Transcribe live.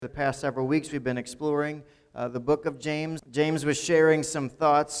past several weeks, we've been exploring the book of James. James was sharing some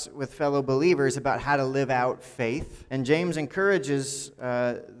thoughts with fellow believers about how to live out faith. And James encourages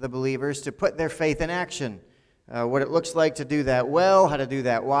the believers to put their faith in action. What it looks like to do that well, how to do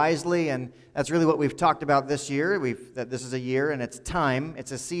that wisely. And that's really what we've talked about this year. That this is a year and it's time.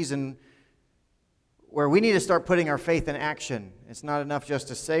 It's a season where we need to start putting our faith in action. It's not enough just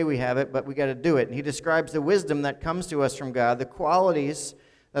to say we have it, but we got to do it. And he describes the wisdom that comes to us from God, the qualities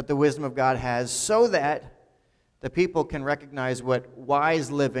that the wisdom of God has, so that the people can recognize what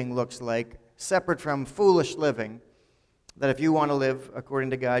wise living looks like, separate from foolish living, that if you want to live according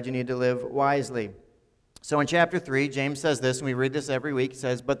to God, you need to live wisely. So in chapter 3, James says this, and we read this every week. It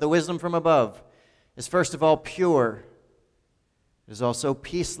says, "But the wisdom from above is first of all pure. It is also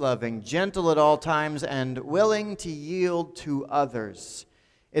peace-loving, gentle at all times, and willing to yield to others.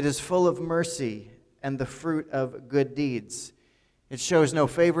 It is full of mercy and the fruit of good deeds. It shows no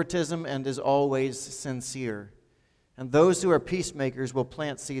favoritism and is always sincere. And those who are peacemakers will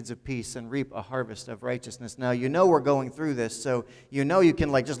plant seeds of peace and reap a harvest of righteousness." Now, you know we're going through this, so you know you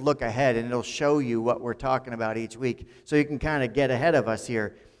can just look ahead, and it'll show you what we're talking about each week, so you can kind of get ahead of us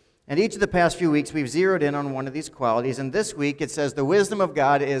here. And each of the past few weeks, we've zeroed in on one of these qualities. And this week, it says the wisdom of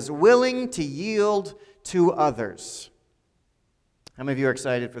God is willing to yield to others. How many of you are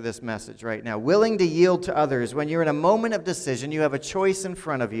excited for this message right now? Willing to yield to others. When you're in a moment of decision, you have a choice in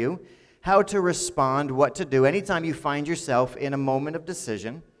front of you, how to respond, what to do. Anytime you find yourself in a moment of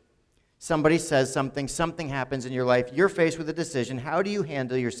decision, somebody says something, something happens in your life, you're faced with a decision. How do you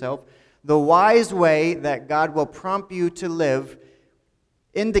handle yourself? The wise way that God will prompt you to live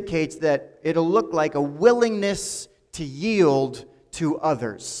indicates that it'll look like a willingness to yield to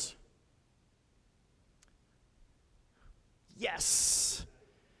others. Yes.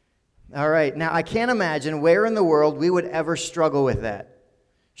 All right. Now, I can't imagine where in the world we would ever struggle with that.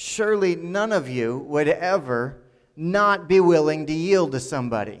 Surely none of you would ever not be willing to yield to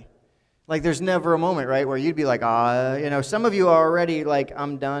somebody. Like, there's never a moment, right, where you'd be like, some of you are already like,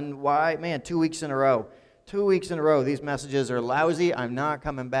 I'm done. Why? Man, 2 weeks in a row. 2 weeks in a row, these messages are lousy. I'm not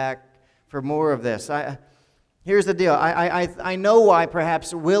coming back for more of this. Here's the deal. I know why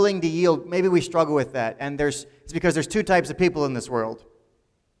perhaps willing to yield, maybe we struggle with that. And it's because there's two types of people in this world.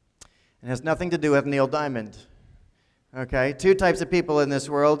 It has nothing to do with Neil Diamond. Okay? Two types of people in this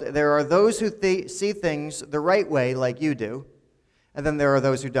world. There are those who see things the right way, like you do, and then there are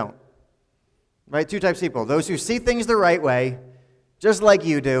those who don't. Right? Two types of people. Those who see things the right way, just like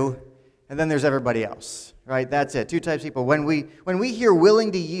you do, and then there's everybody else. Right? That's it. Two types of people. When we hear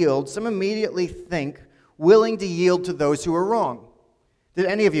willing to yield, some immediately think willing to yield to those who are wrong. Did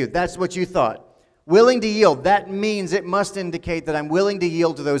any of you? That's what you thought. Willing to yield. That means it must indicate that I'm willing to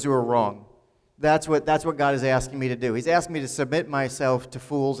yield to those who are wrong. That's what God is asking me to do. He's asking me to submit myself to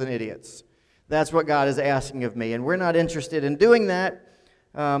fools and idiots. That's what God is asking of me. And we're not interested in doing that.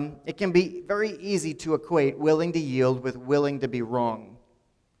 It can be very easy to equate willing to yield with willing to be wrong,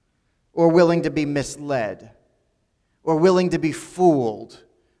 or willing to be misled, or willing to be fooled,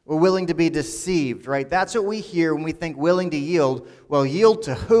 or willing to be deceived, right? That's what we hear when we think willing to yield. Well, yield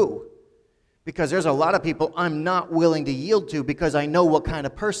to who? Because there's a lot of people I'm not willing to yield to because I know what kind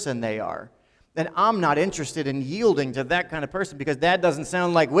of person they are. And I'm not interested in yielding to that kind of person because that doesn't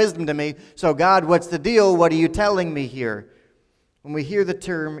sound like wisdom to me. So God, what's the deal? What are you telling me here? When we hear the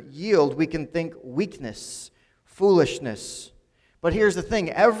term yield, we can think weakness, foolishness. But here's the thing.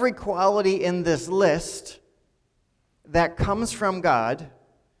 Every quality in this list that comes from God,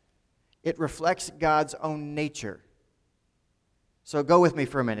 it reflects God's own nature. So go with me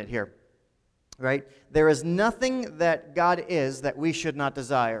for a minute here. Right? There is nothing that God is that we should not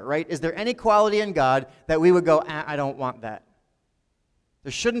desire, right? Is there any quality in God that we would go, I don't want that?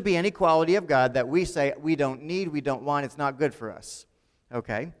 There shouldn't be any quality of God that we say we don't need, we don't want, it's not good for us.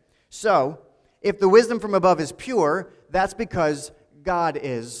 Okay? So, if the wisdom from above is pure, that's because God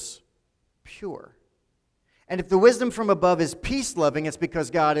is pure. And if the wisdom from above is peace-loving, it's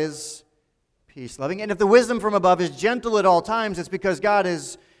because God is peace-loving. And if the wisdom from above is gentle at all times, it's because God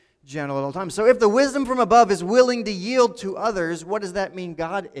is gentle at all times. So if the wisdom from above is willing to yield to others, what does that mean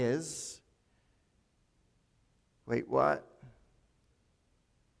God is? Wait, what?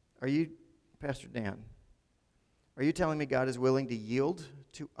 Are you, Pastor Dan, are you telling me God is willing to yield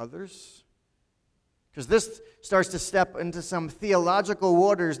to others? Because this starts to step into some theological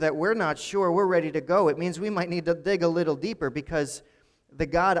waters that we're not sure we're ready to go. It means we might need to dig a little deeper because the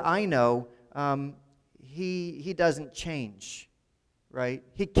God I know, he doesn't change. Right?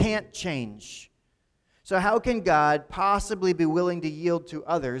 He can't change. So how can God possibly be willing to yield to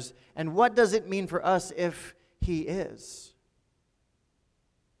others? And what does it mean for us if he is?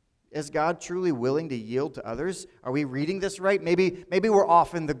 Is God truly willing to yield to others? Are we reading this right? Maybe we're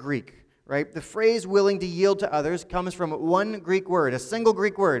off in the Greek, right? The phrase willing to yield to others comes from one Greek word, a single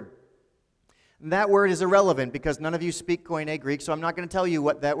Greek word. And that word is irrelevant because none of you speak Koine Greek, so I'm not going to tell you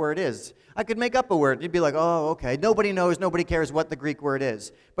what that word is. I could make up a word. You'd be like, oh, okay. Nobody knows, nobody cares what the Greek word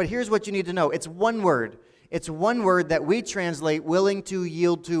is. But here's what you need to know. It's one word. It's one word that we translate willing to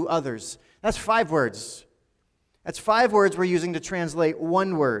yield to others. That's 5 words. That's 5 words we're using to translate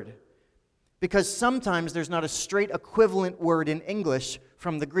one word. Because sometimes there's not a straight equivalent word in English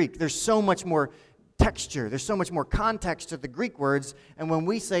from the Greek. There's so much more texture. There's so much more context to the Greek words. And when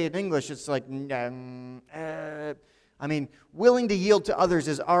we say it in English, it's like, willing to yield to others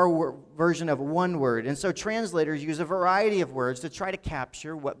is our version of one word. And so translators use a variety of words to try to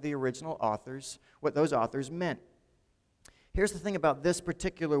capture what the original authors, what those authors meant. Here's the thing about this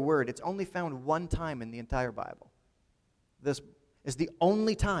particular word. It's only found one time in the entire Bible. This is the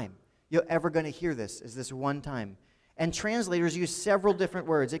only time you're ever going to hear this, is this one time. And translators use several different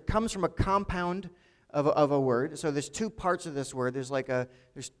words. It comes from a compound of a word. So there's 2 parts of this word. There's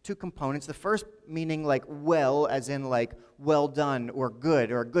 2 components. The first meaning like well, as in like well done or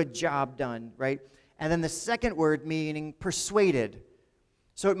a good job done, right? And then the second word meaning persuaded.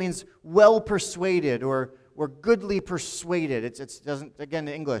 So it means well persuaded or goodly persuaded. It doesn't, again,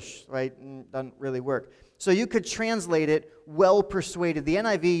 in English, right? Doesn't really work. So you could translate it well persuaded. The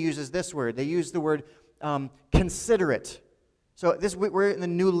NIV uses this word. They use the word considerate. So we're in the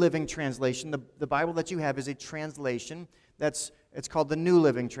New Living Translation. The Bible that you have is a translation. It's called the New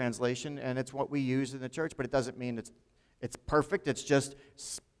Living Translation, and it's what we use in the church, but it doesn't mean it's perfect. It's just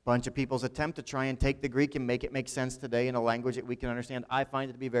a bunch of people's attempt to try and take the Greek and make it make sense today in a language that we can understand. I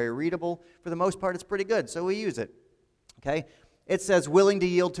find it to be very readable. For the most part, it's pretty good, so we use it. Okay? It says willing to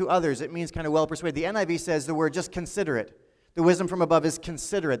yield to others. It means kind of well persuaded. The NIV says the word just considerate. The wisdom from above is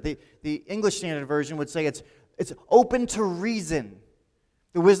considerate. The English Standard Version would say it's open to reason.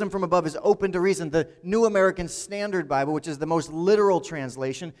 The wisdom from above is open to reason. The New American Standard Bible, which is the most literal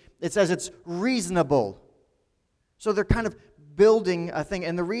translation, it says it's reasonable. So they're kind of building a thing.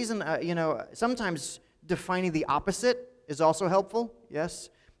 And the reason, sometimes defining the opposite is also helpful. Yes?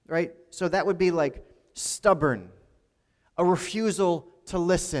 Right? So that would be like stubborn, a refusal to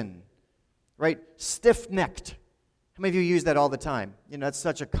listen, right? Stiff-necked. How many of you use that all the time? That's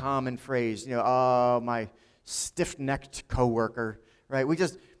such a common phrase. Oh, my stiff-necked coworker, right?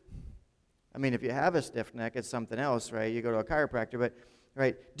 If you have a stiff neck, it's something else, right? You go to a chiropractor, but,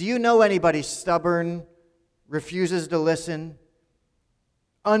 right? Do you know anybody stubborn, refuses to listen,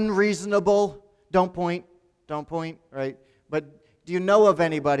 unreasonable? Don't point, right? But do you know of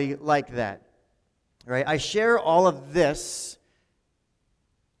anybody like that, right? I share all of this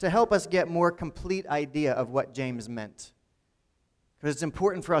to help us get more complete idea of what James meant. Because it's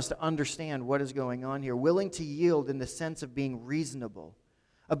important for us to understand what is going on here. Willing to yield in the sense of being reasonable,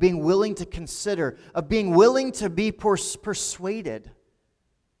 of being willing to consider, of being willing to be persuaded.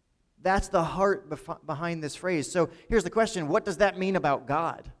 That's the heart behind this phrase. So here's the question, what does that mean about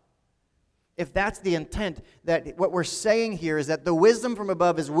God? If that's the intent, that what we're saying here is that the wisdom from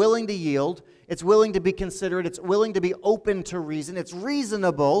above is willing to yield, it's willing to be considerate, it's willing to be open to reason, it's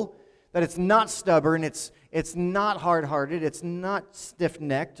reasonable, that it's not stubborn, it's not hard-hearted, it's not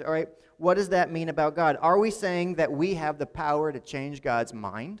stiff-necked, all right? What does that mean about God? Are we saying that we have the power to change God's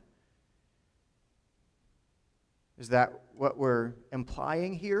mind? Is that what we're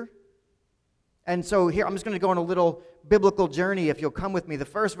implying here? And so here, I'm just going to go on a little biblical journey if you'll come with me. The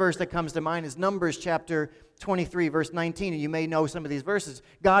first verse that comes to mind is Numbers chapter 23, verse 19, and you may know some of these verses.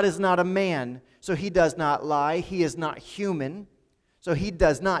 God is not a man, so he does not lie. He is not human, so he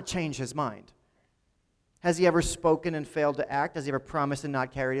does not change his mind. Has he ever spoken and failed to act? Has he ever promised and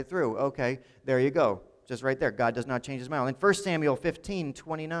not carried it through? Okay, there you go. Just right there. God does not change his mind. In 1 Samuel 15,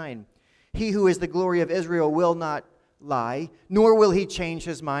 29, he who is the glory of Israel will not lie, nor will he change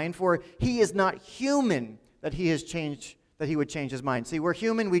his mind, for he is not human that he would change his mind. See, we're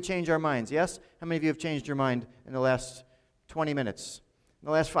human, we change our minds, yes? How many of you have changed your mind in the last 20 minutes? In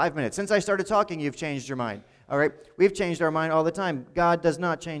the last 5 minutes? Since I started talking, you've changed your mind. All right? We've changed our mind all the time. God does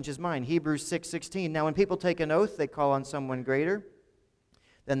not change his mind. Hebrews 6:16. Now, when people take an oath, they call on someone greater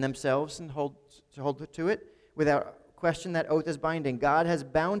than themselves and hold to it. Without question, that oath is binding. God has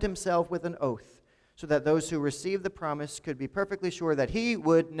bound himself with an oath, so that those who receive the promise could be perfectly sure that he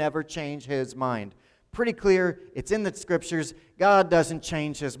would never change his mind. Pretty clear, it's in the scriptures, God doesn't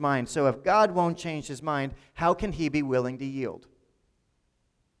change his mind. So if God won't change his mind, how can he be willing to yield?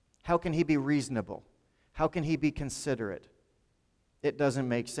 How can he be reasonable? How can he be considerate? It doesn't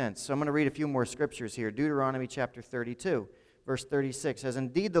make sense. So I'm going to read a few more scriptures here. Deuteronomy chapter 32, verse 36 says,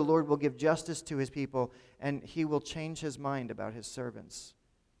 "Indeed, the Lord will give justice to his people, and he will change his mind about his servants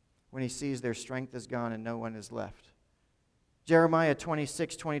when he sees their strength is gone and no one is left." Jeremiah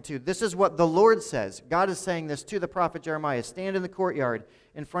 26:22. This is what the Lord says. God is saying this to the prophet Jeremiah. "Stand in the courtyard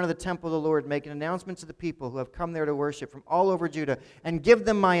in front of the temple of the Lord, make an announcement to the people who have come there to worship from all over Judah, and give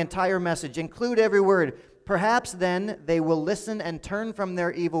them my entire message. Include every word. Perhaps then they will listen and turn from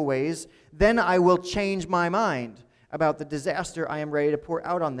their evil ways. Then I will change my mind about the disaster I am ready to pour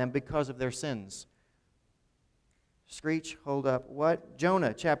out on them because of their sins." Screech, hold up. What?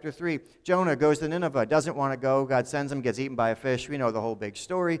 Jonah, chapter 3. Jonah goes to Nineveh, doesn't want to go. God sends him, gets eaten by a fish. We know the whole big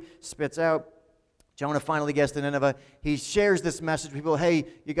story. Spits out. Jonah finally gets to Nineveh. He shares this message to people. Hey,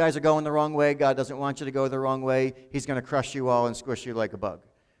 you guys are going the wrong way. God doesn't want you to go the wrong way. He's going to crush you all and squish you like a bug.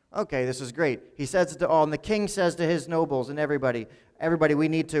 Okay, this is great. He says it to all. And the king says to his nobles and everybody, we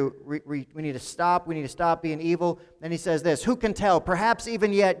need to stop. We need to stop being evil. Then he says this, "Who can tell? Perhaps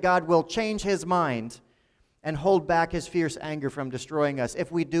even yet God will change his mind and hold back his fierce anger from destroying us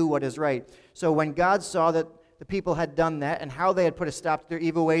if we do what is right." So when God saw that the people had done that and how they had put a stop to their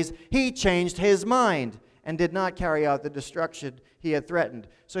evil ways, he changed his mind and did not carry out the destruction he had threatened.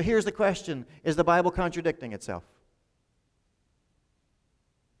 So here's the question. Is the Bible contradicting itself?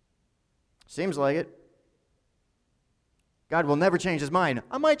 Seems like it. God will never change his mind.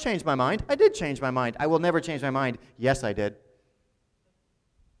 I might change my mind. I did change my mind. I will never change my mind. Yes, I did.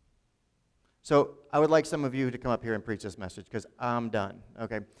 So I would like some of you to come up here and preach this message because I'm done,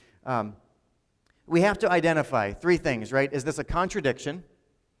 okay? We have to identify three things, right? Is this a contradiction?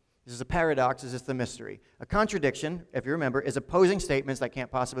 Is this a paradox? Is this the mystery? A contradiction, if you remember, is opposing statements that can't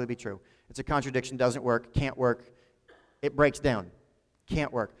possibly be true. It's a contradiction, doesn't work, can't work. It breaks down,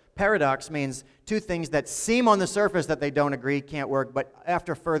 can't work. Paradox means two things that seem on the surface that they don't agree, can't work, but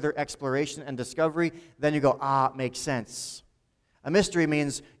after further exploration and discovery, then you go, it makes sense. A mystery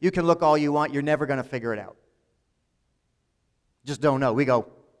means you can look all you want, you're never going to figure it out. Just don't know. We go,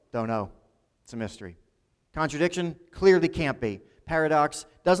 don't know. It's a mystery. Contradiction clearly can't be. Paradox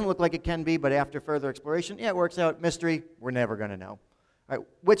doesn't look like it can be, but after further exploration, it works out. Mystery, we're never going to know. All right,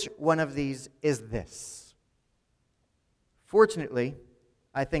 which one of these is this? Fortunately,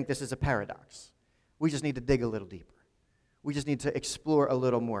 I think this is a paradox. We just need to dig a little deeper. We just need to explore a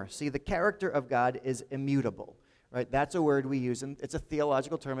little more. See, the character of God is immutable. Right? That's a word we use, and it's a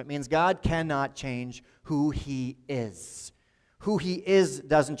theological term. It means God cannot change who he is. Who he is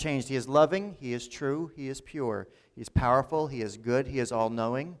doesn't change. He is loving, he is true, he is pure. He's powerful, he is good, he is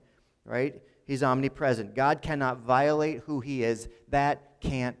all-knowing, right? He's omnipresent. God cannot violate who he is. That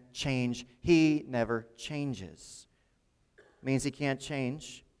can't change. He never changes. It means he can't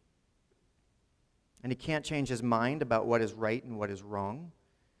change. And he can't change his mind about what is right and what is wrong.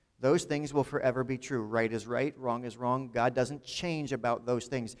 Those things will forever be true. Right is right, wrong is wrong. God doesn't change about those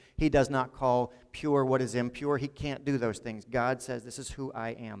things. He does not call pure what is impure. He can't do those things. God says, this is who I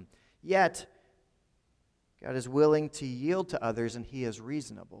am. Yet, God is willing to yield to others, and he is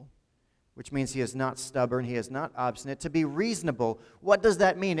reasonable, which means he is not stubborn, he is not obstinate. To be reasonable, what does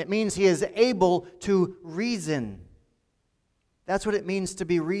that mean? It means he is able to reason. That's what it means to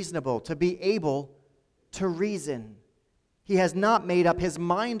be reasonable, to be able to reason. He has not made up his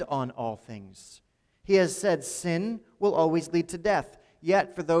mind on all things. He has said sin will always lead to death.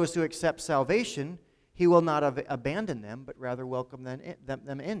 Yet for those who accept salvation, he will not abandon them, but rather welcome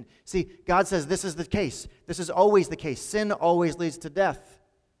them in. See, God says this is the case. This is always the case. Sin always leads to death.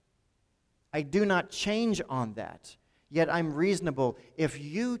 I do not change on that. Yet I'm reasonable. If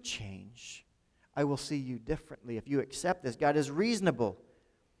you change, I will see you differently. If you accept this, God is reasonable.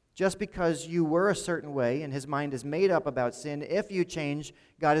 Just because you were a certain way and his mind is made up about sin, if you change,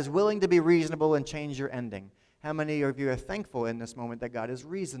 God is willing to be reasonable and change your ending. How many of you are thankful in this moment that God is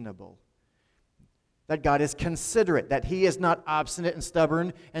reasonable? That God is considerate, that he is not obstinate and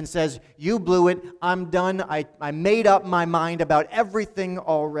stubborn and says, you blew it, I'm done, I made up my mind about everything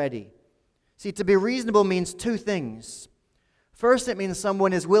already. See, to be reasonable means two things. First, it means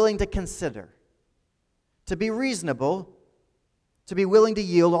someone is willing to consider. To be reasonable, to be willing to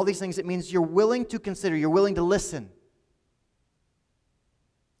yield, all these things, it means you're willing to consider, you're willing to listen.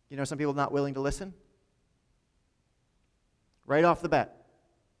 You know some people not willing to listen? Right off the bat.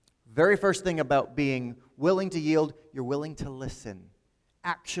 Very first thing about being willing to yield, you're willing to listen.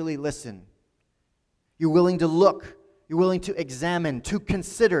 Actually listen. You're willing to look. You're willing to examine, to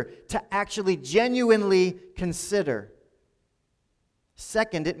consider, to actually genuinely consider.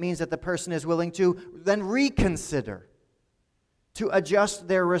 Second, it means that the person is willing to then reconsider, to adjust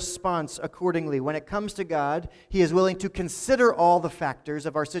their response accordingly. When it comes to God, he is willing to consider all the factors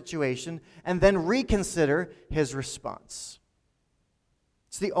of our situation and then reconsider his response.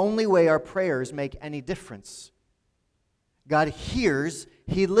 It's the only way our prayers make any difference. God hears,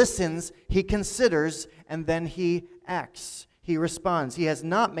 He listens, He considers, and then He acts. He responds. He has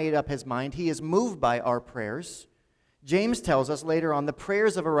not made up His mind. He is moved by our prayers. James tells us later on, the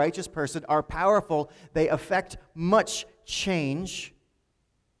prayers of a righteous person are powerful. They affect much change.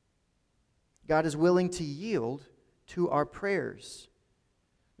 God is willing to yield to our prayers.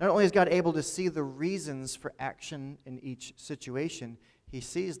 Not only is God able to see the reasons for action in each situation, He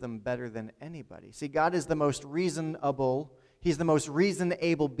sees them better than anybody. See, God is the most reasonable, He's the most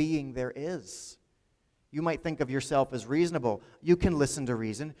reasonable being there is. You might think of yourself as reasonable. You can listen to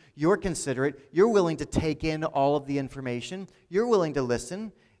reason. You're considerate. You're willing to take in all of the information. You're willing to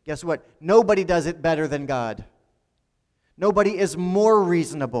listen. Guess what? Nobody does it better than God. Nobody is more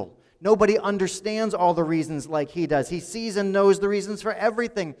reasonable. Nobody understands all the reasons like He does. He sees and knows the reasons for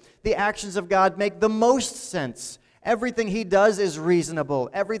everything. The actions of God make the most sense. Everything He does is reasonable.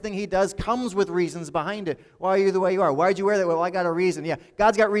 Everything He does comes with reasons behind it. Why are you the way you are? Why did you wear that? Well, I got a reason. Yeah,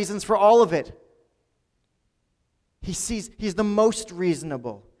 God's got reasons for all of it. He sees, He's the most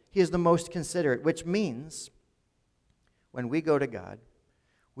reasonable. He is the most considerate, which means when we go to God,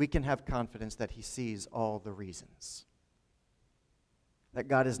 we can have confidence that He sees all the reasons. That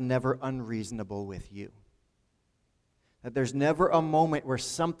God is never unreasonable with you. That there's never a moment where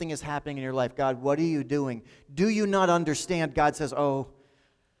something is happening in your life. God, what are you doing? Do you not understand? God says, oh,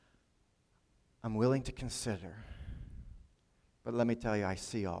 I'm willing to consider. But let me tell you, I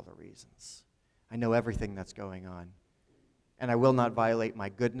see all the reasons. I know everything that's going on. And I will not violate my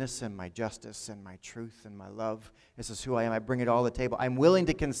goodness and my justice and my truth and my love. This is who I am. I bring it all to the table. I'm willing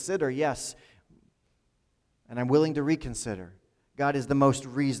to consider, yes. And I'm willing to reconsider. God is the most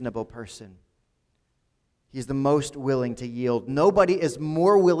reasonable person. He's the most willing to yield. Nobody is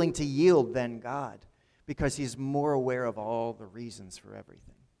more willing to yield than God because He's more aware of all the reasons for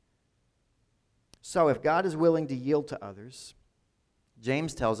everything. So if God is willing to yield to others,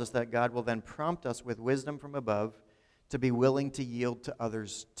 James tells us that God will then prompt us with wisdom from above to be willing to yield to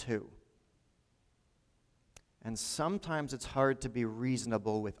others too. And sometimes it's hard to be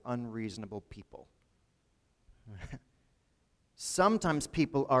reasonable with unreasonable people. Sometimes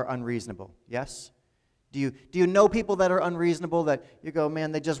people are unreasonable, yes? Do you know people that are unreasonable that you go,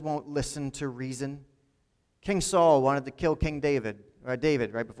 man, they just won't listen to reason? King Saul wanted to kill King David,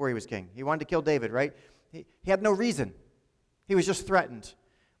 right before he was king. He wanted to kill David, right? He had no reason. He was just threatened.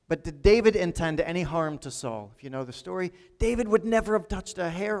 But did David intend any harm to Saul? If you know the story, David would never have touched a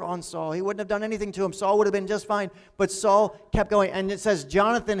hair on Saul. He wouldn't have done anything to him. Saul would have been just fine. But Saul kept going. And it says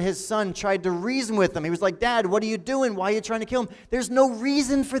Jonathan, his son, tried to reason with him. He was like, Dad, what are you doing? Why are you trying to kill him? There's no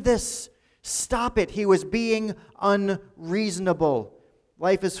reason for this. Stop it. He was being unreasonable.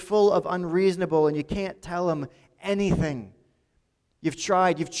 Life is full of unreasonable, and you can't tell him anything. You've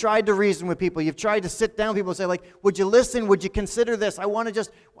tried to reason with people. You've tried to sit down with people and say, like, would you listen? Would you consider this?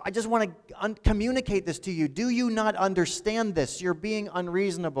 I just want to communicate this to you. Do you not understand this? You're being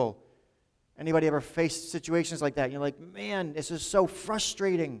unreasonable. Anybody ever faced situations like that? And you're like, man, this is so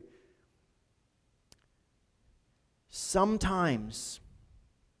frustrating. Sometimes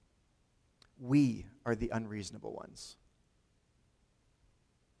we are the unreasonable ones.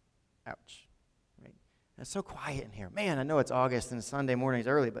 Ouch. Right? It's so quiet in here. Man, I know it's August and Sunday morning's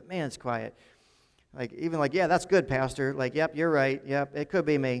early, but man, it's quiet. Yeah, that's good, Pastor. Like, yep, you're right. Yep, it could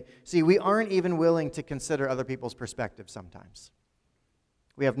be me. See, we aren't even willing to consider other people's perspectives sometimes.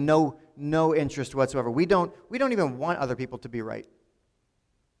 We have no interest whatsoever. We don't even want other people to be right.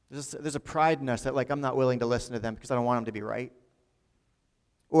 There's a pride in us that, like, I'm not willing to listen to them because I don't want them to be right.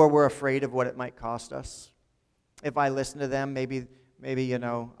 Or we're afraid of what it might cost us. If I listen to them, maybe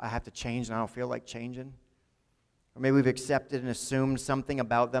I have to change and I don't feel like changing. Or maybe we've accepted and assumed something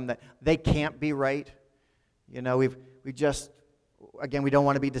about them that they can't be right. We don't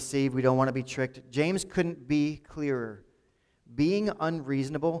want to be deceived. We don't want to be tricked. James couldn't be clearer. Being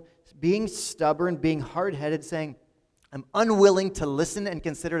unreasonable, being stubborn, being hard-headed, saying, I'm unwilling to listen and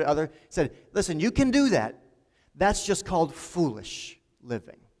consider to others. He said, listen, you can do that. That's just called foolish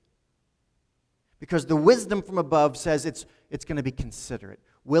living. Because the wisdom from above says it's going to be considerate,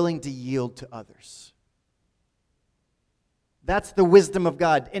 willing to yield to others. That's the wisdom of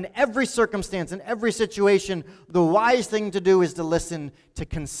God. In every circumstance, in every situation, the wise thing to do is to listen, to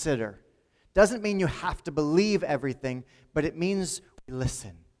consider. Doesn't mean you have to believe everything, but it means we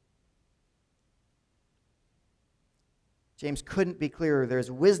listen. James couldn't be clearer. There's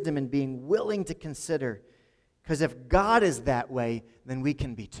wisdom in being willing to consider. Because if God is that way, then we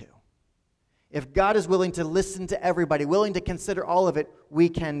can be too. If God is willing to listen to everybody, willing to consider all of it, we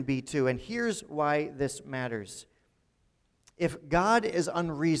can be too. And here's why this matters. If God is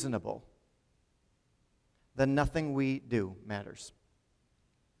unreasonable, then nothing we do matters.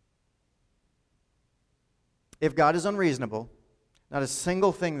 If God is unreasonable, not a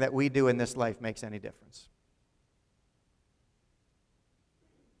single thing that we do in this life makes any difference.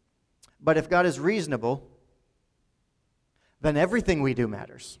 But if God is reasonable, then everything we do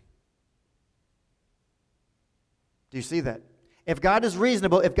matters. Do you see that? If God is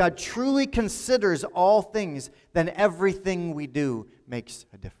reasonable, if God truly considers all things, then everything we do makes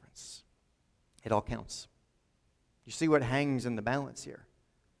a difference. It all counts. You see what hangs in the balance here.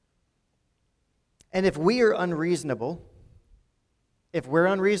 And if we are unreasonable, if we're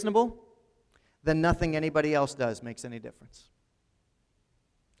unreasonable, then nothing anybody else does makes any difference.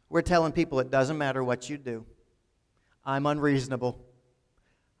 We're telling people it doesn't matter what you do. I'm unreasonable.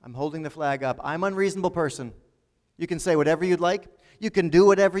 I'm holding the flag up. I'm an unreasonable person. You can say whatever you'd like. You can do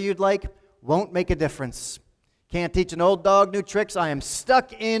whatever you'd like. Won't make a difference. Can't teach an old dog new tricks. I am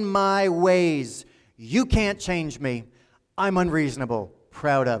stuck in my ways. You can't change me. I'm unreasonable.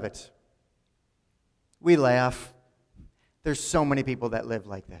 Proud of it. We laugh. There's so many people that live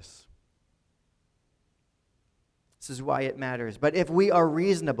like this. This is why it matters. But if we are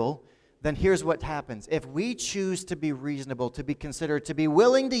reasonable, then here's what happens. If we choose to be reasonable, to be considerate, to be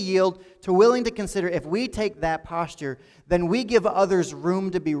willing to yield, to willing to consider, if we take that posture, then we give others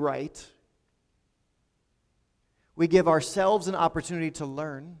room to be right. We give ourselves an opportunity to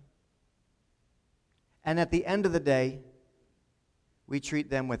learn. And at the end of the day, we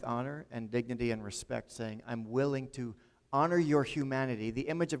treat them with honor and dignity and respect, saying, I'm willing to honor your humanity, the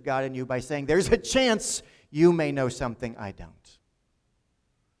image of God in you, by saying, there's a chance you may know something I don't.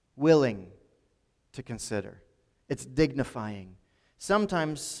 Willing to consider. It's dignifying.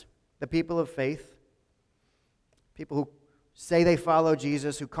 Sometimes the people of faith, people who say they follow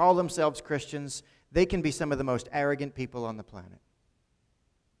Jesus, who call themselves Christians, they can be some of the most arrogant people on the planet.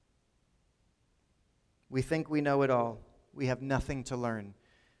 We think we know it all. We have nothing to learn.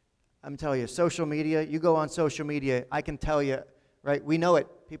 I'm telling you, social media, you go on social media, I can tell you, right? We know it.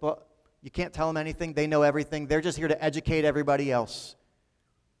 People, you can't tell them anything. They know everything. They're just here to educate everybody else.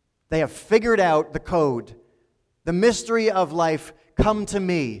 They have figured out the code. The mystery of life, come to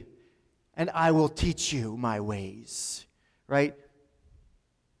me, and I will teach you my ways, right?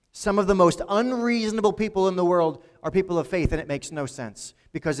 Some of the most unreasonable people in the world are people of faith, and it makes no sense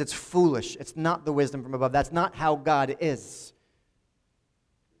because it's foolish. It's not the wisdom from above. That's not how God is.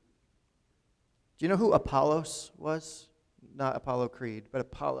 Do you know who Apollos was? Not Apollo Creed, but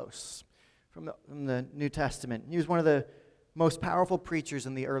Apollos from the New Testament. He was one of the most powerful preachers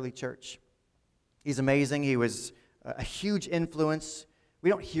in the early church. He's amazing. He was a huge influence. We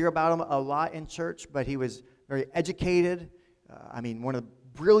don't hear about him a lot in church, but he was very educated. One of the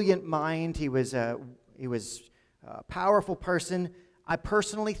brilliant mind. He was a powerful person. I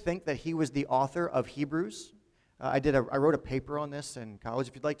personally think that he was the author of Hebrews. I wrote a paper on this in college.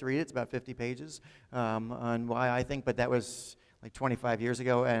 If you'd like to read it, it's about 50 pages on why I think, but that was like 25 years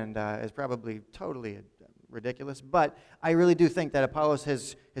ago, and it's probably totally ridiculous. But I really do think that Apollos,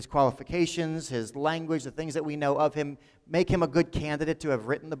 his qualifications, his language, the things that we know of him, make him a good candidate to have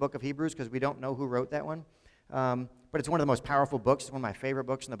written the book of Hebrews, because we don't know who wrote that one. But it's one of the most powerful books. It's one of my favorite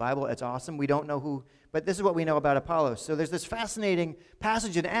books in the Bible. It's awesome. We don't know who, but this is what we know about Apollos. So there's this fascinating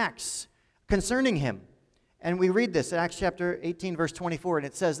passage in Acts concerning him. And we read this in Acts chapter 18, verse 24, and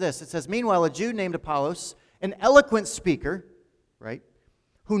it says this. It says, meanwhile, a Jew named Apollos, an eloquent speaker, right,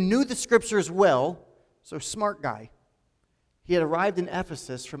 who knew the scriptures well, so smart guy. He had arrived in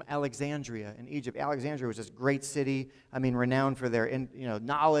Ephesus from Alexandria in Egypt. Alexandria was this great city, renowned for their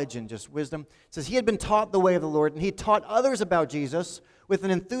knowledge and just wisdom. It says he had been taught the way of the Lord, and he taught others about Jesus with an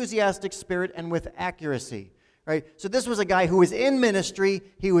enthusiastic spirit and with accuracy. Right? So this was a guy who was in ministry.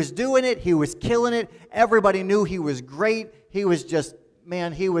 He was doing it. He was killing it. Everybody knew he was great. He was just,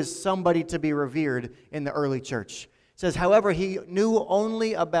 he was somebody to be revered in the early church. It says, however, he knew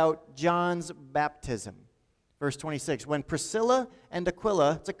only about John's baptism. Verse 26, when Priscilla and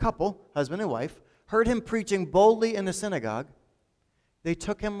Aquila, it's a couple, husband and wife, heard him preaching boldly in the synagogue, they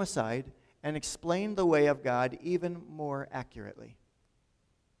took him aside and explained the way of God even more accurately.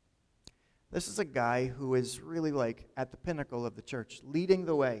 This is a guy who is really like at the pinnacle of the church, leading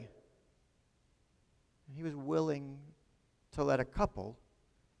the way. And he was willing to let a couple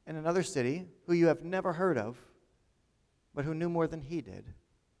in another city who you have never heard of, but who knew more than he did,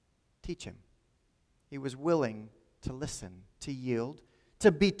 teach him. He was willing to listen, to yield,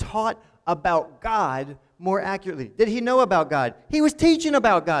 to be taught about God more accurately. Did he know about God? He was teaching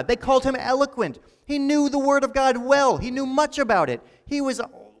about God. They called him eloquent. He knew the Word of God well. He knew much about it. He was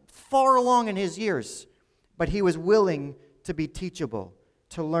far along in his years, but he was willing to be teachable,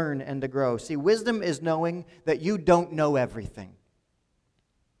 to learn and to grow. See, wisdom is knowing that you don't know everything.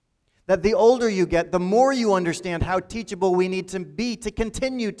 That the older you get, the more you understand how teachable we need to be to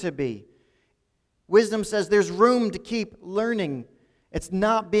continue to be. Wisdom says there's room to keep learning. It's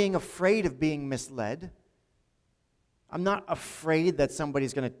not being afraid of being misled. I'm not afraid that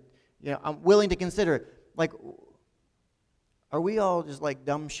somebody's going to, I'm willing to consider it. Like, are we all just like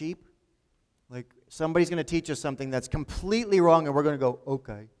dumb sheep? Like, somebody's going to teach us something that's completely wrong, and we're going to go,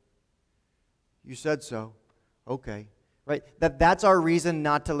 okay. You said so. Okay. Right? That's our reason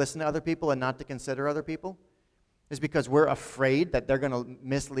not to listen to other people and not to consider other people, is because we're afraid that they're going to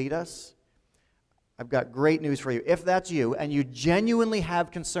mislead us. I've got great news for you. If that's you, and you genuinely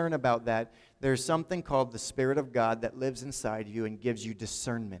have concern about that, there's something called the Spirit of God that lives inside you and gives you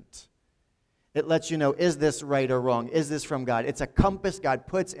discernment. It lets you know, is this right or wrong? Is this from God? It's a compass God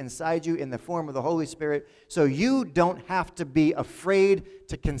puts inside you in the form of the Holy Spirit, so you don't have to be afraid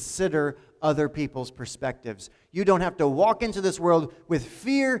to consider other people's perspectives. You don't have to walk into this world with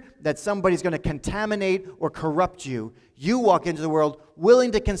fear that somebody's going to contaminate or corrupt you. You walk into the world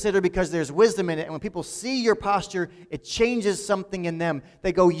willing to consider because there's wisdom in it, and when people see your posture, it changes something in them.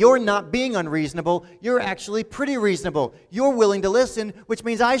 They go, you're not being unreasonable. You're actually pretty reasonable. You're willing to listen, which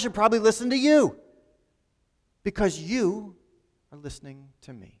means I should probably listen to you because you are listening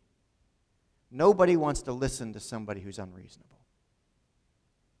to me. Nobody wants to listen to somebody who's unreasonable.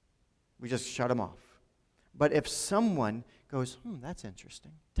 We just shut them off. But if someone goes, that's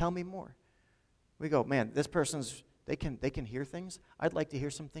interesting, tell me more. We go, man, this person's, they can hear things. I'd like to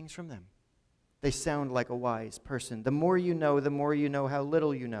hear some things from them. They sound like a wise person. The more you know how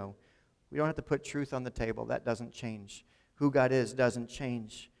little you know. We don't have to put truth on the table. That doesn't change. Who God is doesn't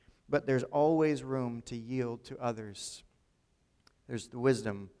change. But there's always room to yield to others. There's the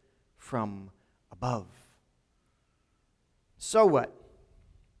wisdom from above. So what?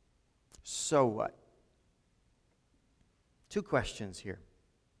 So what? Two questions here.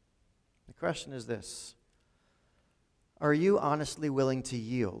 The question is this: are you honestly willing to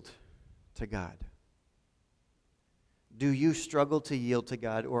yield to God? Do you struggle to yield to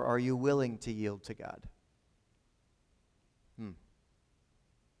God, or are you willing to yield to God?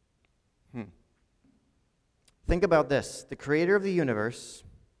 Think about this. The creator of the universe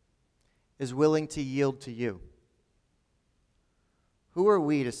is willing to yield to you. Who are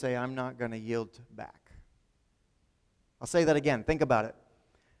we to say, I'm not going to yield back? I'll say that again. Think about it.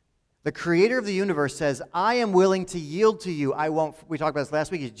 The creator of the universe says, I am willing to yield to you. I won't. We talked about this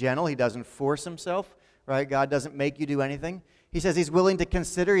last week. He's gentle. He doesn't force himself, right? God doesn't make you do anything. He says he's willing to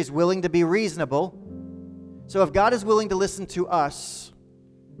consider. He's willing to be reasonable. So if God is willing to listen to us,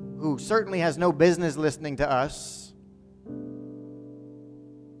 who certainly has no business listening to us,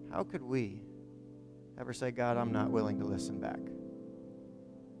 how could we ever say, God, I'm not willing to listen back?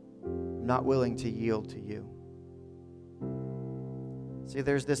 I'm not willing to yield to you. See,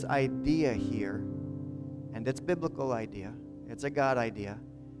 there's this idea here, and it's a biblical idea. It's a God idea.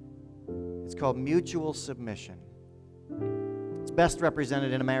 It's called mutual submission. It's best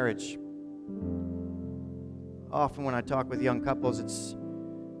represented in a marriage. Often when I talk with young couples, it's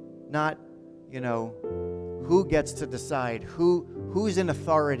not, who gets to decide, who's in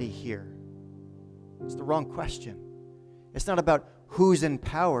authority here. It's the wrong question. It's not about who's in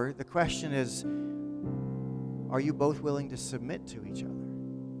power. The question is, are you both willing to submit to each other?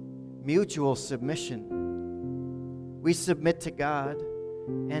 Mutual submission. We submit to God,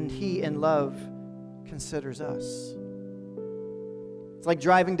 and He, in love, considers us. It's like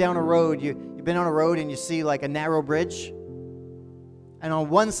driving down a road. You've been on a road and you see like a narrow bridge, and on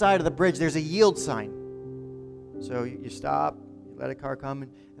one side of the bridge there's a yield sign. So you stop, you let a car come,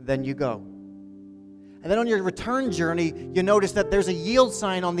 and then you go. And then on your return journey, you notice that there's a yield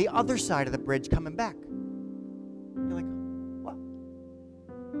sign on the other side of the bridge coming back. You're like, what?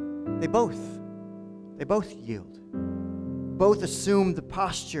 They both yield. Both assume the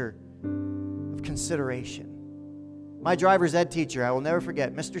posture of consideration. My driver's ed teacher, I will never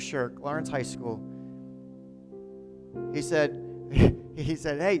forget, Mr. Shirk, Lawrence High School, he said,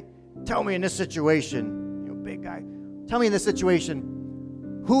 hey, tell me in this situation, big guy, tell me in this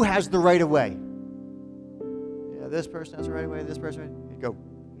situation, who has the right of way? This person has the right of way, this person. He'd go,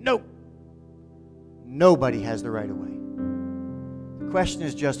 nope. Nobody has the right of way. The question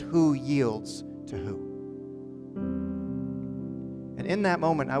is just who yields to who. And in that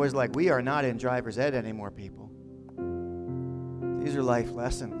moment, I was like, we are not in driver's ed anymore, people. These are life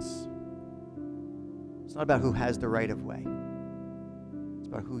lessons. It's not about who has the right of way. It's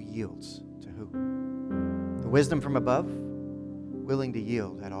about who yields to who. The wisdom from above, willing to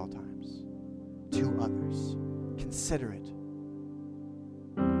yield at all times to others. Considerate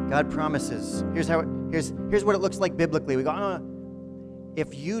God promises. Here's what it looks like biblically. We go,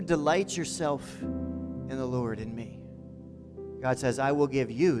 if you delight yourself in the Lord, in me, God says, I will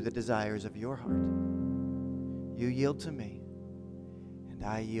give you the desires of your heart. You yield to me, and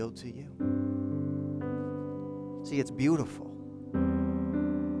I yield to you. See, it's beautiful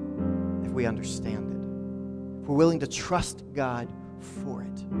if we understand it. If we're willing to trust God for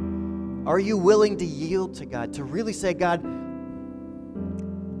it. Are you willing to yield to God, to really say, God,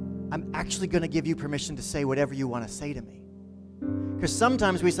 I'm actually going to give you permission to say whatever you want to say to me? Because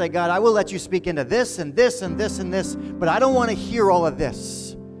sometimes we say, God, I will let you speak into this and this and this and this, but I don't want to hear all of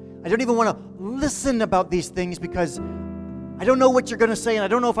this. I don't even want to listen about these things because I don't know what you're going to say, and I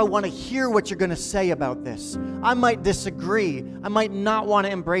don't know if I want to hear what you're going to say about this. I might disagree. I might not want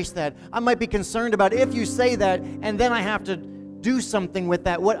to embrace that. I might be concerned about if you say that, and then I have to do something with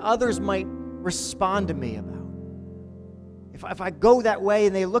that, what others might respond to me about. If I go that way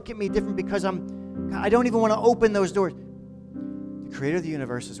and they look at me different because I don't even want to open those doors. The Creator of the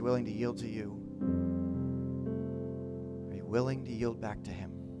universe is willing to yield to you. Are you willing to yield back to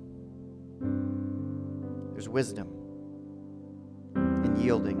Him? There's wisdom in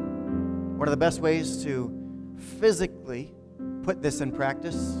yielding. One of the best ways to physically put this in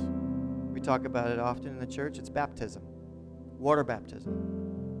practice, we talk about it often in the church, it's baptism. Water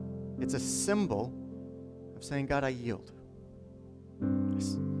baptism. It's a symbol of saying, God, I yield.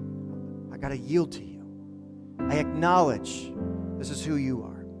 I got to yield to you. I acknowledge this is who you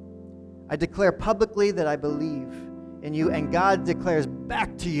are. I declare publicly that I believe in you, and God declares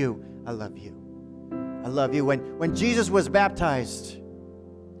back to you, I love you. I love you. When Jesus was baptized,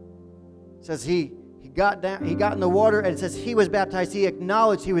 it says he got in the water, and it says he was baptized. He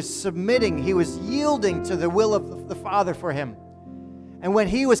acknowledged, he was submitting, he was yielding to the will of the Father for him. And when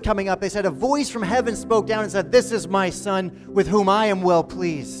he was coming up, they said, a voice from heaven spoke down and said, this is my Son with whom I am well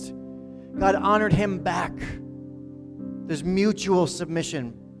pleased. God honored him back. There's mutual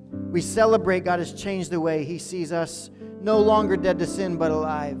submission. We celebrate God has changed the way He sees us, no longer dead to sin, but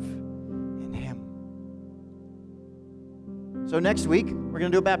alive in Him. So next week, we're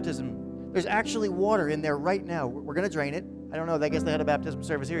going to do a baptism. There's actually water in there right now. We're going to drain it. I don't know. I guess they had a baptism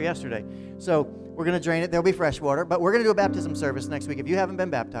service here yesterday. So we're going to drain it. There'll be fresh water. But we're going to do a baptism service next week. If you haven't been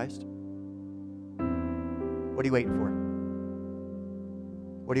baptized, what are you waiting for?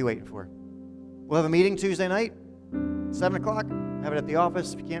 What are you waiting for? We'll have a meeting Tuesday night, 7 o'clock. Have it at the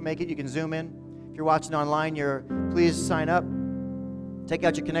office. If you can't make it, you can Zoom in. If you're watching online, please sign up. Take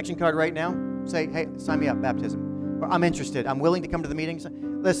out your connection card right now. Say, hey, sign me up, baptism. Or, I'm interested. I'm willing to come to the meetings.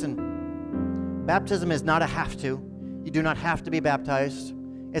 Listen, baptism is not a have to. You do not have to be baptized.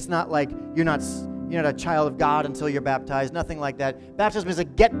 It's not like you're not a child of God until you're baptized. Nothing like that. Baptism is a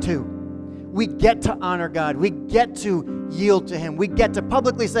get to. We get to honor God. We get to yield to Him. We get to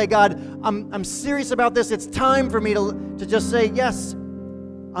publicly say, God, I'm serious about this. It's time for me to just say, yes,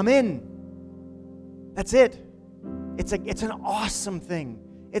 I'm in. That's it. It's an awesome thing.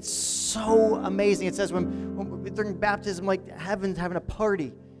 It's so amazing. It says when during baptism, like heaven's having a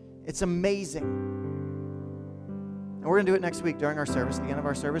party. It's amazing. And we're going to do it next week during our service, the end of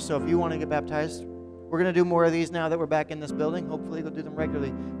our service. So if you want to get baptized, we're going to do more of these now that we're back in this building. Hopefully we'll do them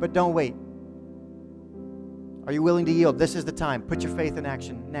regularly. But don't wait. Are you willing to yield? This is the time. Put your faith in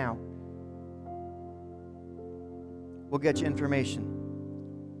action now. We'll get you information.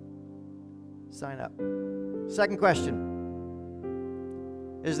 Sign up. Second question.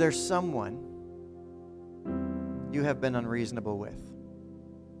 Is there someone you have been unreasonable with?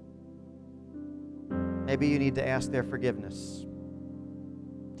 Maybe you need to ask their forgiveness.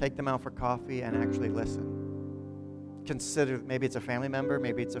 Take them out for coffee and actually listen. Consider, maybe it's a family member,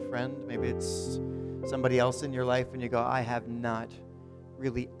 maybe it's a friend, maybe it's somebody else in your life, and you go, I have not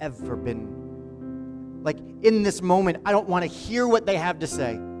really ever been, like in this moment, I don't want to hear what they have to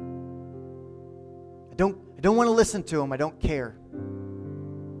say. I don't want to listen to them. I don't care.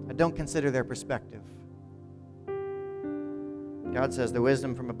 I don't consider their perspective. God says the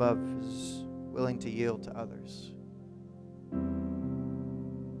wisdom from above is willing to yield to others.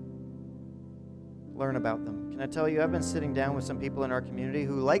 Learn about them. Can I tell you, I've been sitting down with some people in our community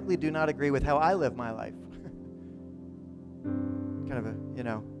who likely do not agree with how I live my life. Kind of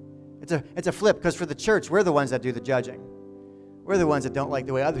it's a flip, because for the church, we're the ones that do the judging. We're the ones that don't like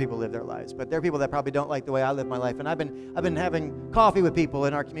the way other people live their lives. But there are people that probably don't like the way I live my life. And I've been having coffee with people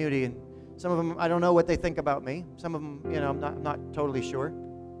in our community, and some of them, I don't know what they think about me. Some of them, I'm not totally sure.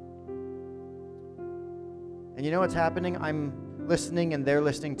 And you know what's happening? I'm listening and they're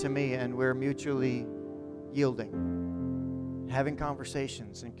listening to me, and we're mutually yielding, having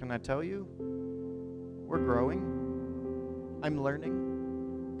conversations. And can I tell you, we're growing. I'm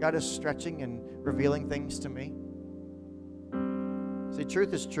learning. God is stretching and revealing things to me. See,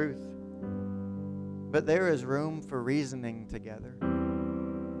 truth is truth. But there is room for reasoning together.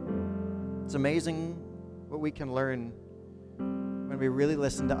 It's amazing what we can learn when we really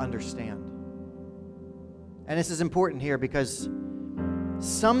listen to understand. And this is important here because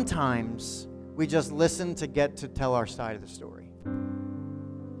sometimes we just listen to get to tell our side of the story.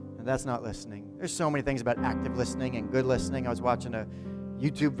 And that's not listening. There's so many things about active listening and good listening. I was watching a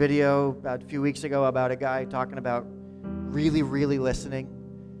YouTube video about a few weeks ago about a guy talking about really, really listening.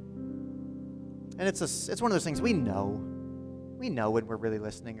 And it's one of those things we know. We know when we're really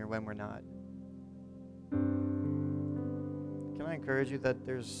listening or when we're not. Can I encourage you that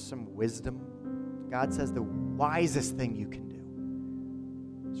there's some wisdom? God says the wisest thing you can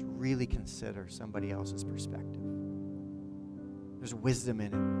do is really consider somebody else's perspective. There's wisdom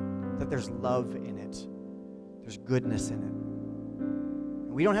in it, that there's love in it, there's goodness in it.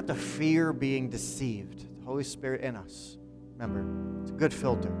 And we don't have to fear being deceived. The Holy Spirit in us, remember, it's a good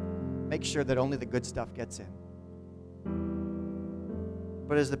filter. Make sure that only the good stuff gets in.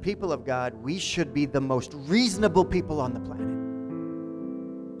 But as the people of God, we should be the most reasonable people on the planet.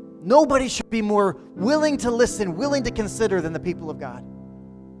 Nobody should be more willing to listen, willing to consider than the people of God.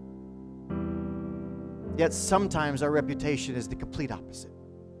 Yet sometimes our reputation is the complete opposite.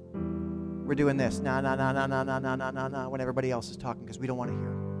 We're doing this, nah, when everybody else is talking because we don't want to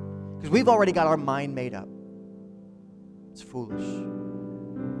hear. Because we've already got our mind made up. It's foolish.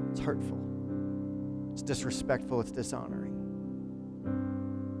 It's hurtful. It's disrespectful. It's dishonoring.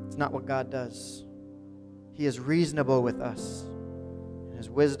 It's not what God does. He is reasonable with us. His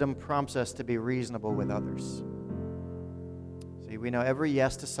wisdom prompts us to be reasonable with others. See, we know every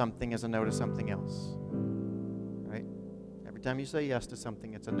yes to something is a no to something else. Right? Every time you say yes to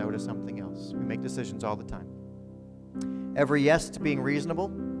something, it's a no to something else. We make decisions all the time. Every yes to being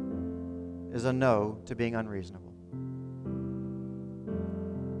reasonable is a no to being unreasonable.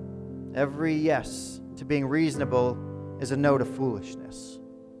 Every yes to being reasonable is a no to foolishness.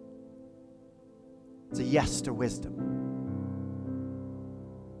 It's a yes to wisdom.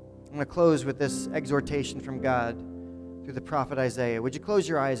 I'm going to close with this exhortation from God through the prophet Isaiah. Would you close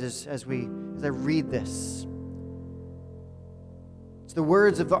your eyes as I read this? It's the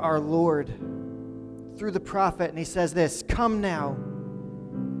words of our Lord through the prophet, and he says this, "Come now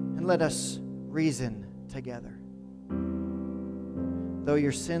and let us reason together. Though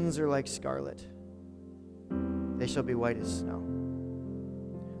your sins are like scarlet, they shall be white as snow.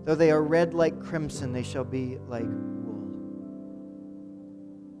 Though they are red like crimson, they shall be like wool.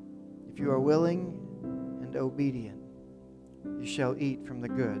 If you are willing and obedient, you shall eat from the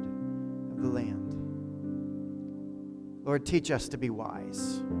good of the land." Lord, teach us to be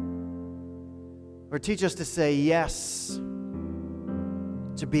wise. Lord, teach us to say yes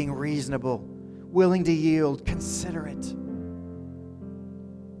to being reasonable, willing to yield, considerate.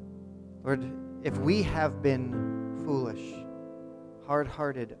 Lord, if we have been foolish,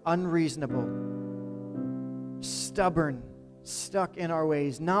 hard-hearted, unreasonable, stubborn, stuck in our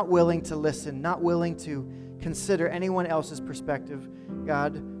ways, not willing to listen, not willing to consider anyone else's perspective,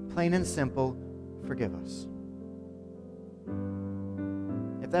 God, plain and simple, forgive us.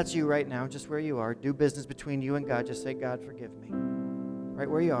 If that's you right now, just where you are, do business between you and God. Just say, "God, forgive me." Right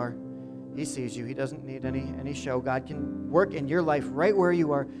where you are. He sees you. He doesn't need any show. God can work in your life right where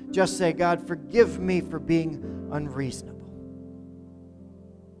you are. Just say, "God, forgive me for being unreasonable."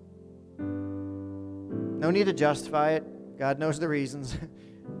 No need to justify it. God knows the reasons.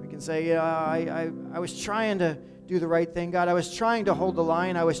 We can say, "Yeah, I was trying to do the right thing. God, I was trying to hold the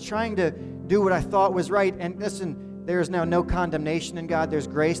line. I was trying to do what I thought was right." And listen, there is now no condemnation in God. There's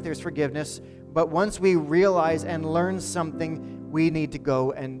grace, there's forgiveness. But once we realize and learn something, we need to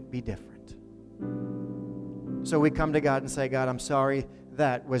go and be different. So we come to God and say, "God, I'm sorry,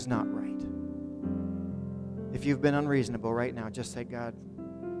 that was not right." If you've been unreasonable right now, just say, "God,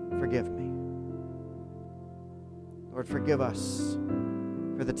 forgive me." Lord, forgive us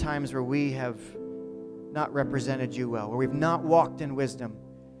for the times where we have not represented you well, where we've not walked in wisdom,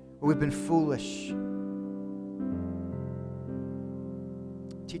 where we've been foolish.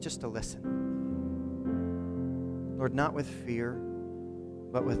 Teach us to listen. Lord, not with fear,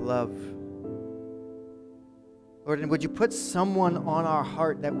 but with love. Lord, and would you put someone on our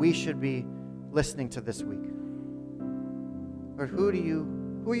heart that we should be listening to this week? Lord, who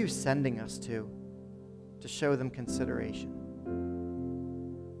are you sending us to show them consideration?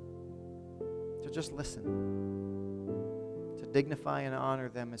 To just listen. To dignify and honor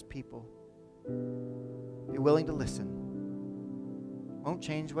them as people. Be willing to listen. Won't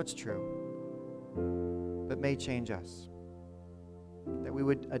change what's true, but may change us. that we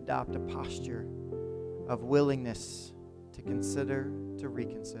would adopt a posture of willingness to consider, to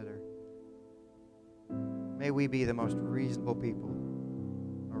reconsider. May we be the most reasonable people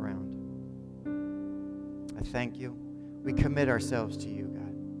around. I thank you. We commit ourselves to you,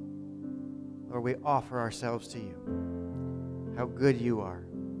 God. Lord, we offer ourselves to you. How good you are.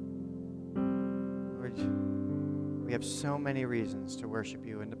 Lord, we have so many reasons to worship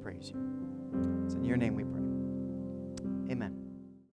you and to praise you. It's in your name we pray. Amen.